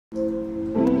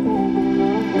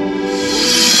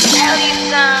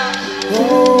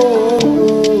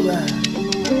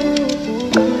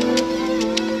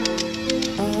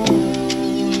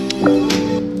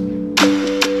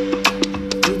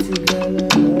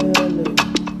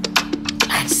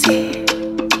See,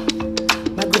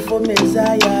 my go for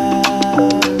Messiah.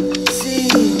 See,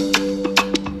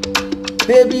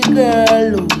 baby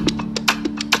girl, oh.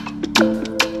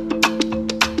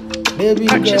 Baby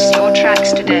Purchase girl. your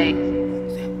tracks today.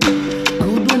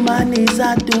 Good man is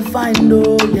hard to find,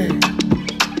 oh yeah.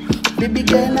 Baby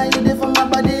girl, now you there for my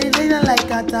body, they like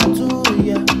a tattoo,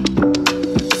 yeah.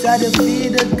 So I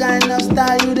feel the kind of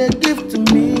style you they give to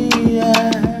me,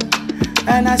 yeah.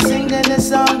 And I sing in the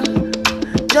song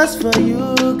just for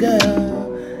you, girl.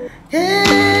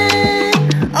 Hey,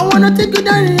 I wanna take you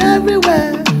down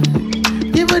everywhere.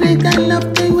 Give you the kind of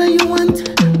thing where you want,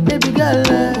 baby girl.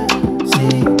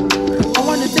 See, I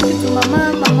wanna take you to my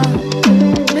mama.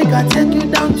 Make her take you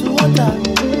down to water.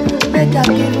 Make her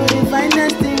give you the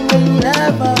finest thing when you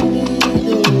ever need.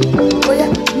 Oh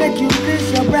yeah, make you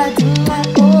kiss your bride.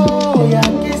 Oh yeah,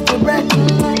 kiss the bride.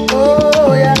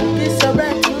 Oh yeah, kiss your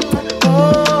bride.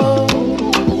 Oh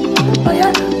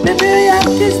yeah, baby, yeah,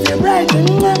 kiss the bride.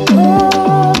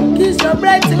 Oh, kiss your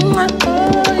bride. Oh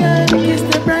yeah, kiss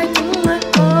the bride.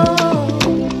 Oh,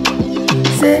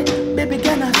 say, baby,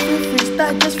 can I feel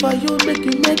freestyle just for you, make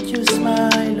you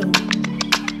smile. Oh.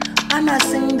 And I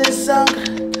sing this song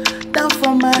down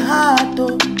from my heart,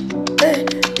 oh. Hey,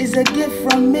 it's a gift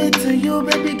from me to you,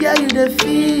 baby girl, you the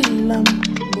feel,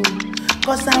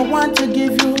 cause I want to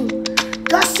give you,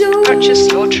 cause you, Purchase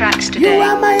your tracks today. You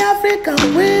are my African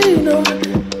queen, oh.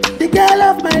 The girl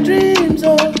of my dreams,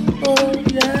 oh, oh,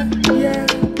 yeah, yeah.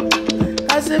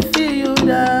 As I feel you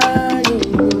die,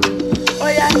 oh, oh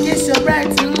yeah, kiss your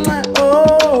bride,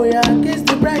 oh, yeah, kiss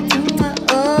the bride,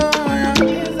 oh, yeah,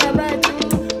 kiss the bride,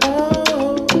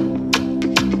 oh,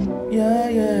 yeah,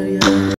 yeah.